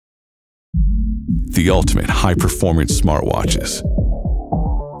The ultimate high-performance smartwatches.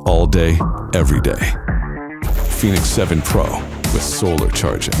 All day, every day. fnix 7 Pro with solar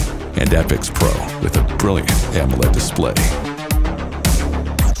charging and epix Pro with a brilliant AMOLED display.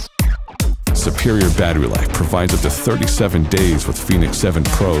 Superior battery life provides up to 37 days with fnix 7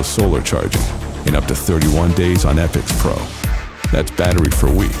 Pro solar charging and up to 31 days on epix Pro. That's battery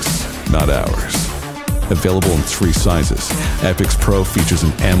for weeks, not hours. Available in 3 sizes, epix Pro features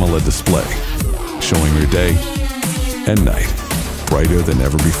an AMOLED display, showing your day and night brighter than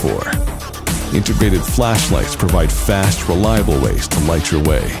ever before. Integrated flashlights provide fast, reliable ways to light your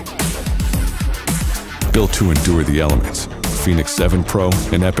way. Built to endure the elements, fnix 7 Pro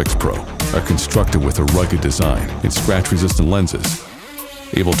and epix Pro are constructed with a rugged design and scratch-resistant lenses,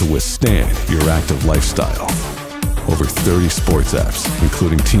 able to withstand your active lifestyle. Over 30 sports apps,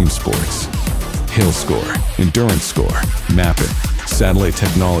 including team sports, hill score, endurance score, mapping, satellite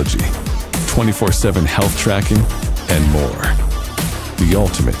technology, 24/7 health tracking, and more. The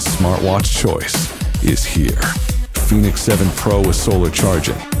ultimate smartwatch choice is here. fnix 7 Pro with solar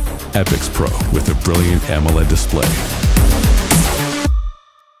charging, epix Pro with a brilliant AMOLED display,